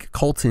feel like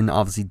Colton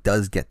obviously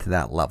does get to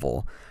that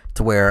level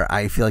to where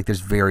I feel like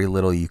there's very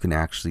little you can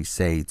actually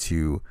say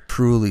to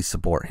truly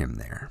support him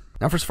there.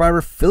 Now for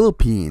Survivor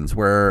Philippines,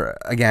 where,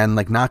 again,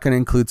 like, not going to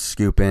include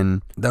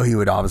Scoopin, though he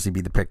would obviously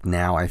be the pick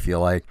now, I feel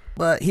like.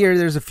 But here,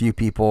 there's a few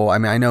people. I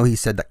mean, I know he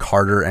said that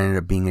Carter ended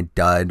up being a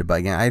dud, but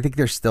again, I think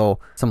there's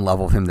still some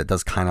level of him that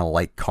does kind of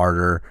like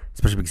Carter,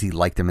 especially because he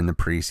liked him in the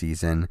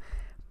preseason.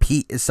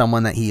 Pete is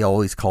someone that he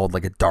always called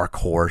like a dark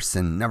horse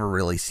and never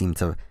really seemed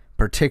to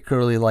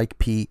particularly like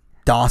Pete.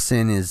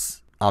 Dawson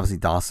is obviously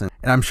Dawson,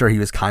 and I'm sure he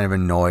was kind of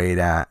annoyed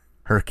at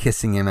her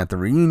kissing him at the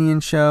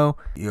reunion show.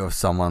 You have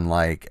someone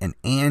like an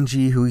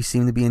Angie who he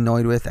seemed to be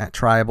annoyed with at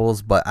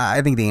Tribals, but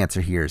I think the answer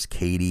here is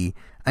Katie.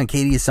 And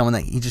Katie is someone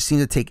that he just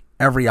seemed to take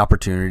every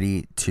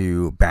opportunity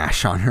to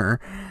bash on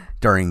her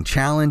during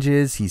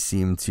challenges. He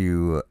seemed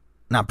to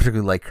not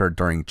particularly like her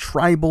during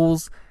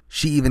Tribals.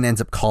 She even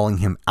ends up calling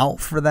him out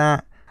for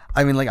that.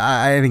 I mean, like,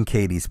 I think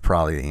Katie's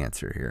probably the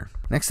answer here.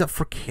 Next up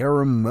for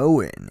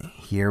Karamoan.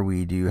 Here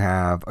we do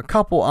have a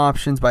couple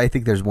options, but I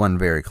think there's one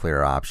very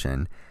clear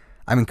option.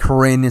 I mean,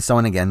 Corinne is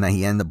someone, again, that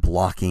he ended up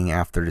blocking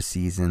after the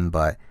season,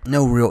 but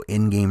no real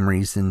in-game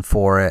reason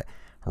for it.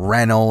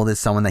 Reynolds is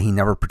someone that he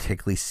never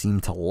particularly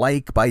seemed to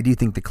like, but I do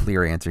think the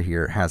clear answer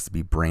here has to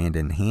be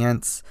Brandon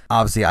Hance.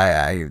 Obviously,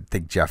 I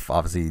think Jeff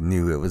obviously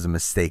knew it was a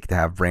mistake to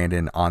have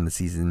Brandon on the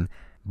season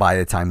by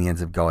the time he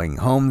ends up going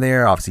home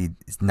there. Obviously,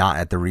 he's not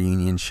at the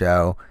reunion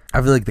show.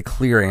 I feel like the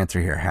clear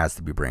answer here has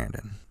to be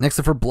Brandon. Next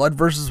up for Blood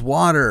versus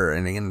Water,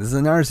 and again, this is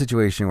another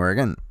situation where,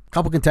 again,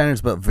 couple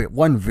contenders, but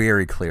one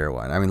very clear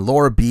one. I mean,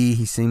 Laura B,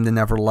 he seemed to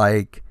never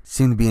like,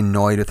 seemed to be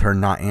annoyed with her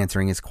not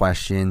answering his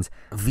questions.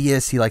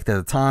 Vias, he liked at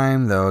the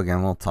time, though,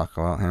 again, we'll talk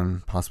about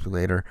him possibly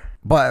later.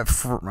 But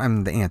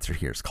the answer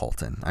here is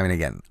Colton. I mean,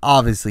 again,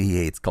 obviously he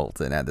hates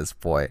Colton at this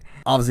point.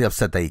 Obviously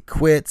upset that he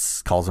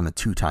quits, calls him a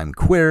two-time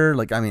quitter.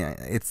 Like, I mean,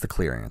 it's the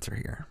clear answer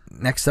here.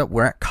 Next up,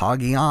 we're at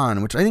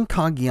Cagayan, which I think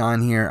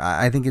Cagayan here,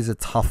 I think is a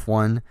tough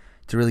one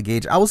to really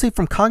gauge. I will say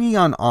from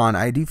Cagayan on,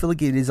 I do feel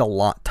like it is a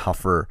lot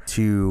tougher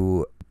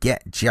to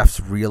get Jeff's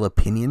real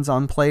opinions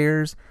on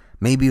players,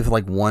 maybe with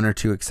like one or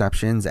two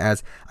exceptions,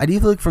 as I do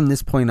feel like from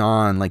this point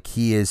on, like,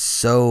 he is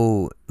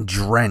so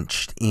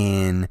drenched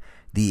in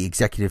the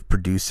executive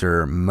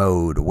producer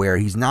mode where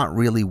he's not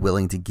really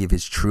willing to give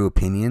his true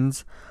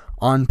opinions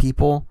on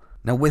people.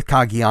 Now with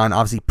Cagayan,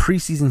 obviously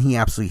preseason he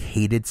absolutely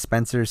hated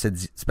Spencer, said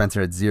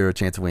Spencer had zero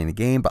chance of winning the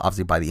game, but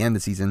obviously by the end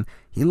of the season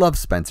he loves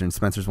Spencer, and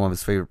Spencer's one of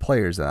his favorite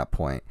players at that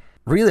point.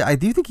 Really, I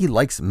do think he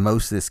likes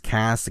most of this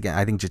cast. Again,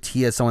 I think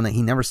Jatia is someone that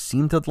he never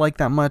seemed to like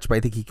that much, but I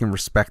think he can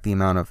respect the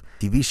amount of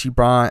TV she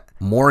brought.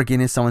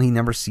 Morgan is someone he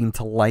never seemed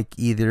to like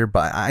either,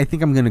 but I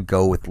think I'm going to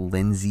go with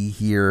Lindsay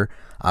here.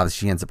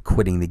 Obviously, she ends up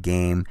quitting the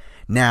game.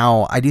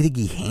 Now, I do think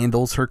he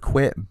handles her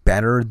quit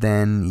better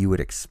than you would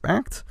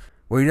expect,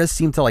 where he does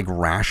seem to like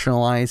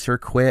rationalize her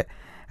quit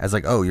as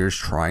like, oh, you're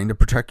just trying to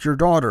protect your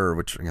daughter,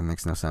 which again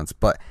makes no sense.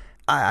 But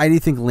I do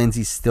think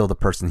Lindsay's still the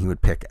person he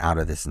would pick out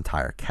of this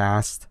entire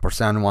cast. For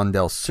San Juan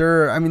del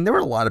Sur, I mean, there were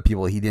a lot of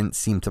people he didn't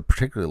seem to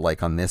particularly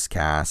like on this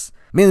cast,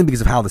 mainly because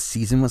of how the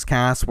season was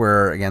cast,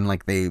 where, again,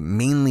 like, they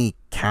mainly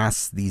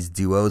cast these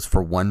duos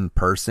for one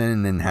person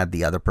and then had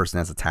the other person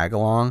as a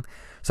tag-along.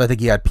 So I think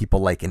you had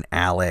people like an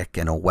Alec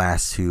and a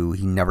Wes who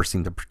he never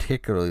seemed to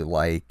particularly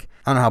like.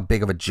 I don't know how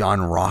big of a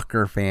John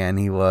Rocker fan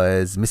he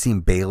was. Missy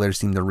Baylor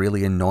seemed to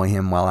really annoy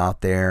him while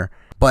out there.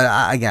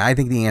 But again, I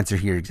think the answer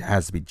here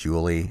has to be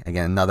Julie.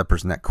 Again, another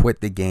person that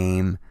quit the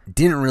game.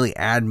 Didn't really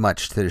add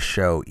much to the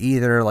show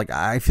either. Like,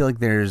 I feel like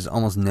there's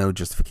almost no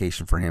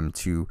justification for him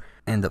to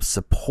end up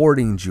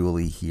supporting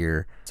Julie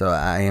here. So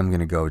I am going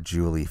to go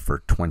Julie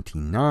for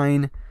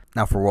 29.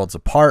 Now for Worlds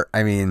Apart,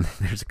 I mean,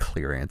 there's a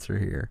clear answer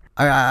here.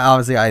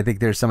 Obviously, I think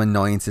there's some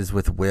annoyances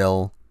with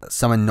Will,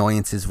 some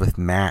annoyances with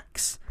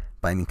Max.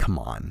 But I mean, come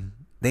on.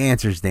 The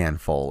answer is Dan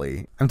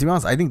Foley. To be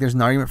honest, I think there's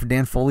an argument for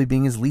Dan Foley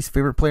being his least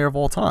favorite player of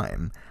all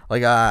time.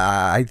 Like,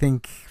 I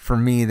think for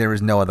me, there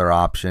was no other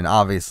option.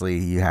 Obviously,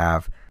 you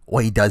have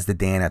what he does to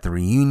Dan at the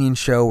reunion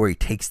show, where he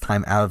takes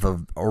time out of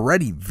a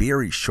already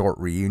very short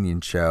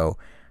reunion show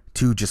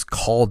to just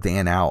call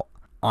Dan out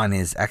on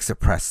his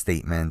exit press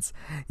statements.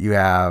 You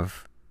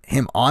have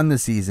him on the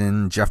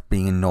season, Jeff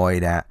being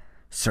annoyed at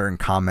certain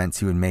comments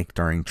he would make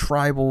during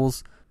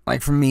Tribals.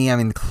 Like, for me, I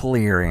mean, the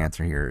clear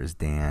answer here is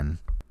Dan.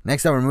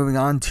 Next up, we're moving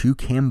on to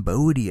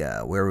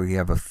Cambodia, where we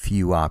have a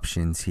few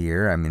options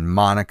here. I mean,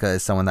 Monica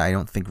is someone that I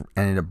don't think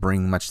ended up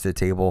bringing much to the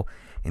table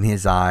in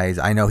his eyes.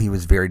 I know he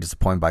was very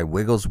disappointed by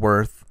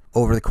Wigglesworth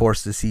over the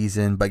course of the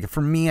season. But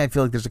for me, I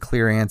feel like there's a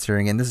clear answer.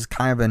 Again, this is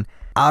kind of an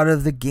out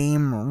of the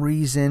game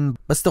reason,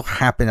 but still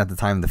happened at the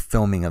time of the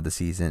filming of the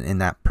season,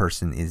 and that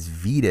person is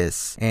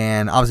Vetus.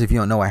 And obviously, if you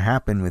don't know what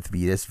happened with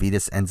Vetus,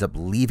 Vetus ends up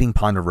leaving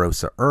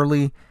Ponderosa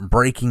early,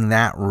 breaking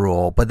that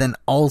rule, but then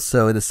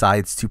also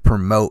decides to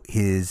promote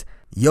his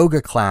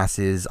yoga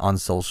classes on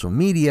social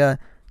media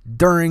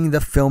during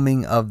the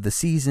filming of the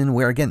season,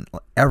 where again,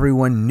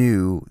 everyone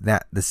knew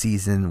that the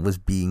season was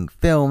being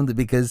filmed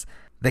because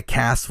the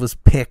cast was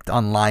picked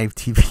on live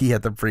TV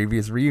at the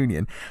previous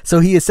reunion.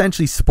 So he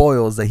essentially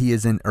spoils that he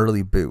is an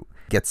early boot.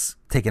 Gets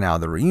taken out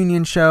of the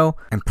reunion show.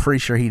 I'm pretty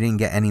sure he didn't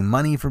get any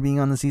money for being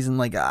on the season.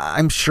 Like,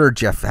 I'm sure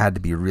Jeff had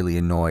to be really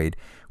annoyed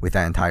with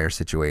that entire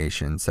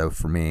situation. So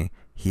for me,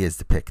 he is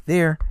the pick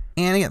there.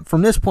 And again,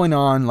 from this point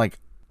on, like,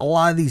 a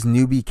lot of these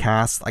newbie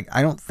casts, like,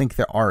 I don't think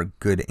there are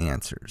good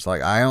answers.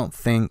 Like, I don't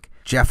think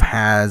Jeff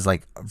has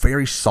like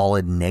very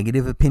solid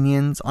negative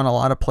opinions on a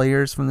lot of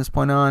players from this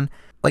point on.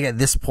 Like, at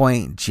this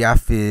point,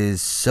 Jeff is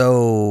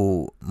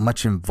so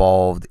much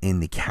involved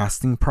in the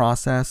casting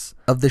process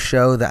of the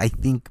show that I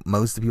think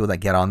most of the people that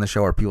get on the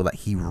show are people that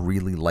he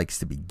really likes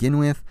to begin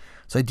with.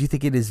 So I do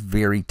think it is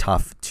very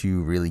tough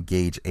to really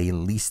gauge a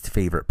least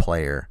favorite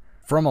player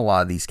from a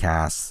lot of these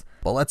casts.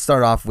 But let's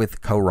start off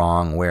with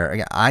Ko-Rong, where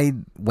again, I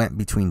went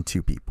between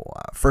two people.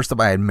 First up,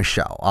 I had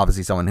Michelle,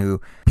 obviously someone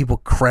who people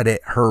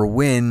credit her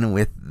win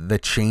with the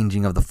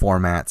changing of the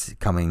formats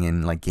coming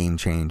in, like Game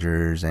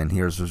Changers and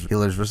Healers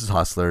versus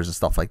Hustlers and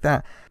stuff like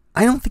that.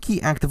 I don't think he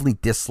actively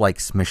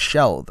dislikes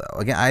Michelle, though.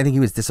 Again, I think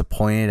he was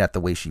disappointed at the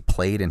way she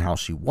played and how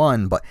she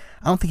won, but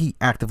I don't think he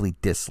actively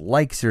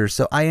dislikes her.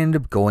 So I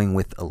ended up going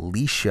with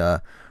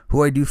Alicia,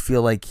 who I do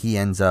feel like he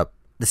ends up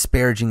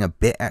disparaging a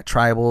bit at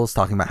tribals,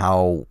 talking about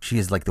how she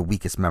is like the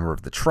weakest member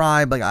of the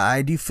tribe. Like,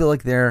 I do feel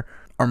like there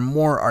are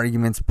more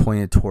arguments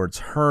pointed towards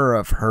her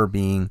of her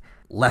being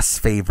less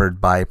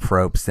favored by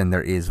Probst than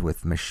there is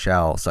with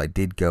Michelle. So I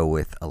did go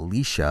with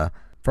Alicia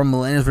from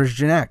Millennials vs.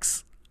 Gen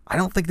X. I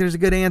don't think there's a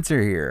good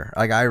answer here.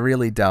 Like, I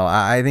really don't.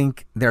 I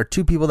think there are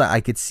two people that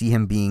I could see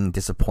him being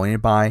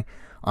disappointed by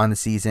on the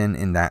season,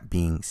 and that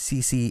being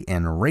Cece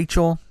and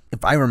Rachel.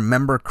 If I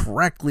remember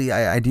correctly,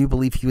 I do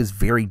believe he was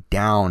very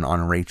down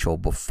on Rachel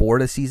before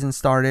the season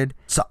started.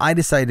 So I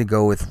decided to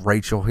go with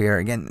Rachel here.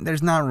 Again,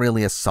 there's not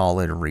really a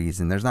solid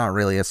reason. There's not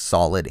really a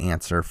solid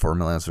answer for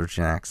Millennials vs.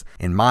 Gen X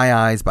in my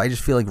eyes, but I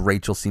just feel like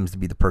Rachel seems to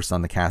be the person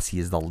on the cast he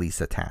is the least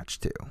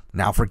attached to.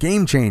 Now for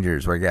Game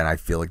Changers, where again, I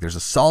feel like there's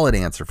a solid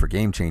answer for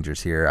Game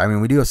Changers here. I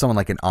mean, we do have someone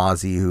like an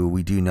Aussie who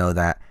we do know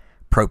that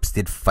Probst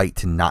did fight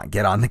to not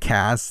get on the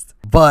cast.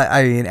 But,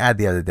 I mean, at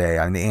the end of the day,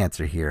 I mean, the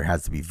answer here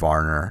has to be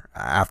Varner.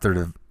 After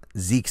the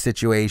Zeke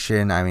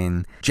situation, I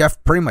mean,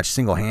 Jeff pretty much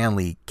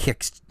single-handedly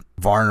kicks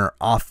Varner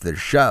off the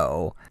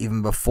show,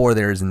 even before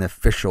there's an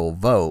official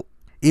vote.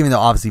 Even though,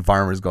 obviously,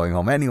 Varner was going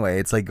home anyway,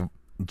 it's like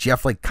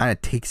Jeff, like, kind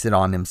of takes it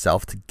on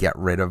himself to get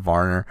rid of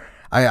Varner.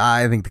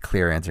 I think the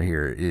clear answer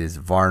here is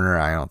Varner.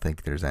 I don't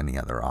think there's any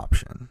other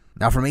option.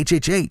 Now, from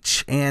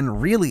HHH,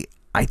 and really,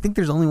 I think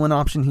there's only one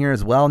option here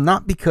as well,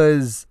 not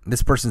because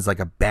this person's like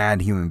a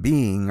bad human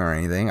being or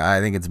anything.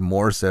 I think it's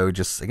more so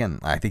just, again,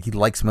 I think he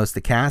likes most of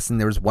the cast, and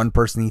there was one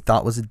person he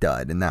thought was a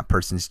dud, and that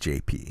person's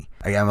JP.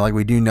 Again, like,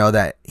 we do know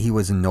that he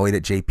was annoyed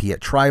at JP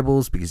at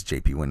Tribals because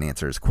JP wouldn't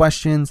answer his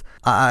questions.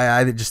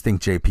 I just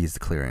think JP is the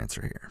clear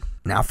answer here.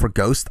 Now for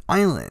Ghost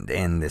Island,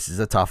 and this is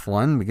a tough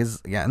one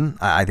because, again,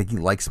 I think he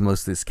likes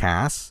most of this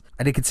cast.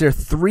 I did consider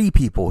three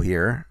people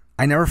here.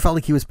 I never felt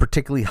like he was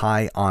particularly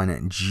high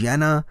on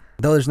Jenna,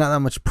 though there's not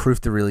that much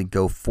proof to really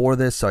go for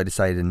this, so I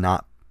decided to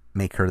not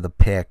make her the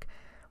pick.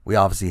 We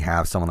obviously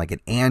have someone like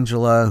an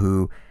Angela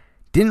who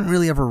didn't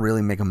really ever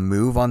really make a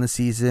move on the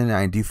season.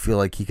 I do feel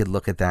like he could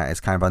look at that as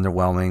kind of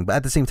underwhelming, but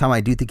at the same time,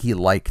 I do think he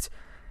liked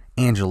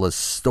Angela's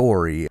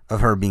story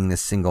of her being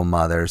this single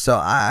mother. So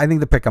I think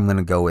the pick I'm going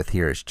to go with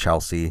here is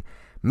Chelsea,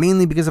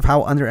 mainly because of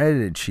how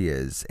under-edited she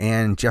is,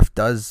 and Jeff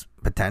does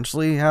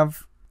potentially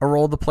have a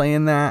role to play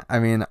in that. I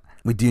mean,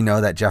 we do know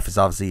that Jeff is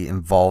obviously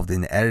involved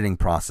in the editing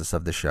process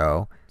of the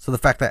show. So the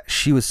fact that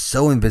she was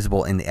so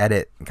invisible in the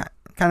edit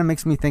kind of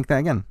makes me think that,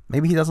 again,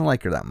 maybe he doesn't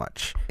like her that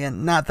much.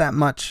 And not that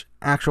much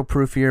actual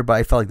proof here, but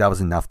I felt like that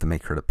was enough to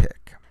make her the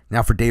pick.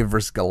 Now for David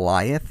versus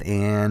Goliath,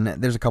 and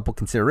there's a couple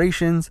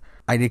considerations.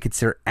 I did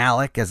consider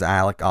Alec, as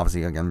Alec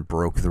obviously, again,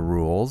 broke the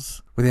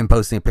rules with him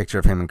posting a picture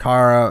of him and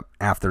Kara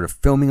after the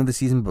filming of the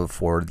season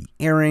before the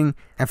airing.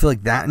 I feel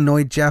like that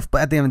annoyed Jeff,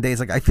 but at the end of the day, it's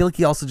like, I feel like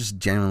he also just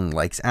genuinely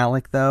likes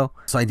Alec, though,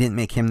 so I didn't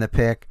make him the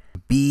pick.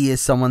 B is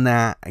someone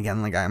that,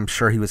 again, like, I'm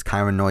sure he was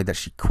kind of annoyed that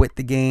she quit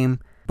the game.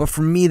 But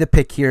for me, the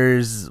pick here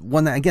is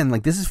one that, again,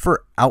 like, this is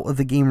for out of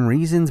the game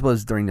reasons, but it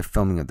was during the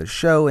filming of the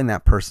show, and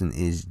that person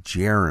is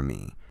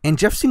Jeremy. And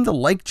Jeff seemed to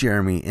like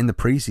Jeremy in the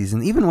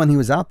preseason, even when he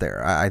was out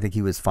there. I think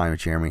he was fine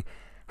with Jeremy.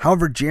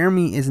 However,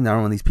 Jeremy is another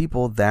one of these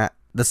people that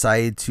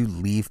decided to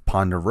leave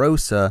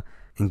Ponderosa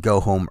and go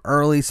home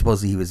early.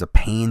 Supposedly he was a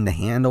pain to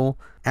handle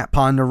at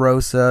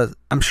Ponderosa.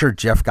 I'm sure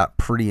Jeff got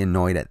pretty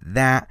annoyed at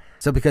that.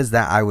 So because of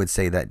that, I would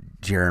say that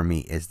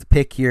Jeremy is the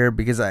pick here,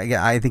 because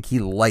I think he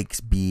likes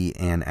B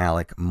and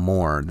Alec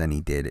more than he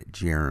did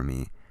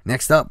Jeremy.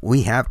 Next up,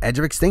 we have Edge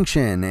of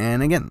Extinction.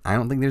 And again, I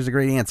don't think there's a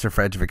great answer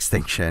for Edge of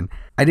Extinction.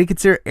 I did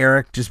consider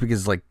Eric just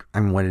because, like, I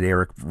mean, what did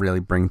Eric really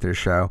bring to the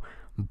show?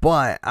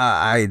 But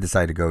I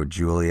decided to go with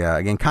Julia.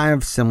 Again, kind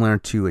of similar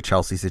to a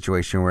Chelsea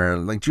situation where,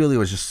 like, Julia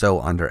was just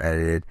so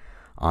under-edited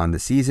on the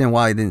season.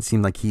 While it didn't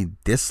seem like he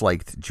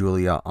disliked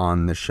Julia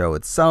on the show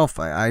itself,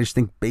 I just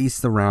think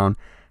based around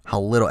how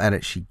little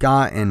edit she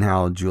got and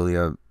how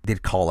Julia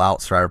did call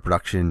out Survivor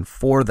production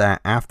for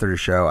that after the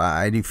show,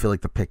 I do feel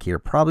like the pick here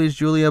probably is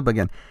Julia. But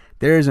again,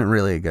 there isn't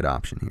really a good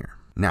option here.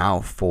 Now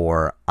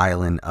for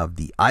Island of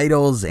the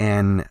Idols,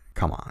 and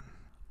come on.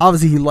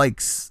 Obviously, he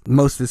likes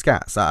most of this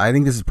cast. I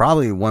think this is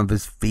probably one of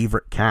his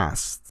favorite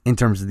casts in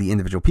terms of the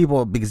individual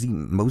people, because he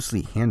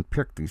mostly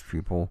handpicked these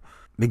people.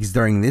 Because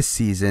during this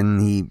season,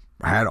 he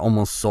had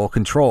almost sole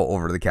control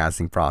over the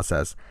casting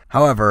process.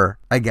 However,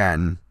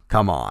 again,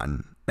 come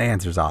on. The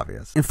answer's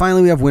obvious. And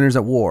finally, we have Winners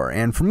at War.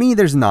 And for me,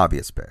 there's an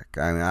obvious pick.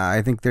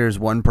 I think there's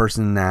one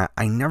person that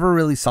I never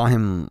really saw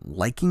him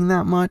liking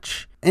that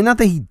much. And not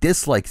that he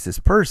dislikes this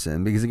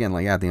person, because again,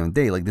 like, at the end of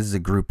the day, like, this is a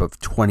group of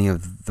 20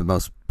 of the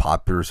most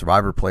popular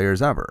Survivor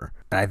players ever.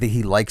 And I think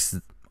he likes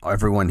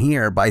everyone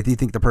here, but I do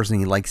think the person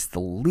he likes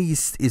the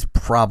least is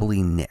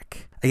probably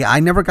Nick.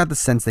 I never got the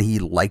sense that he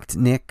liked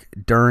Nick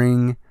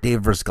during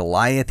David vs.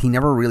 Goliath. He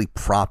never really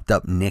propped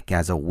up Nick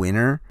as a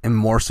winner, and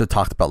more so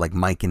talked about, like,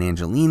 Mike and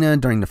Angelina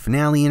during the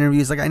finale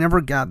interviews. Like, I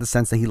never got the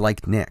sense that he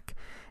liked Nick.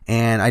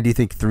 And I do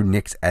think through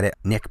Nick's edit,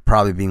 Nick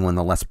probably being one of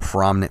the less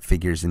prominent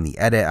figures in the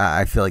edit,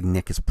 I feel like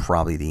Nick is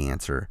probably the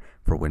answer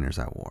for Winners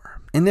at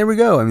War. And there we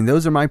go. I mean,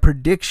 those are my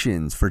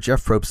predictions for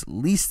Jeff Probst's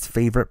least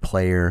favorite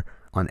player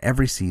on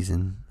every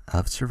season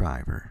of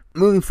Survivor.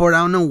 Moving forward, I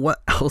don't know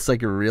what else I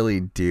could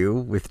really do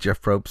with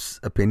Jeff Probst's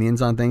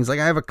opinions on things. Like,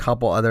 I have a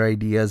couple other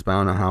ideas, but I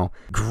don't know how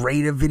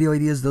great of video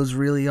ideas those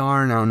really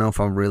are, and I don't know if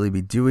I'll really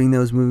be doing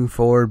those moving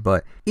forward.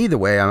 But either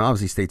way, I'm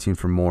obviously stay tuned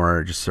for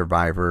more just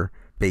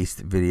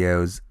Survivor-based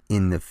videos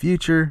in the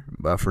future.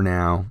 But for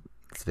now,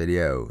 this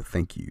video,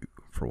 thank you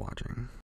for watching.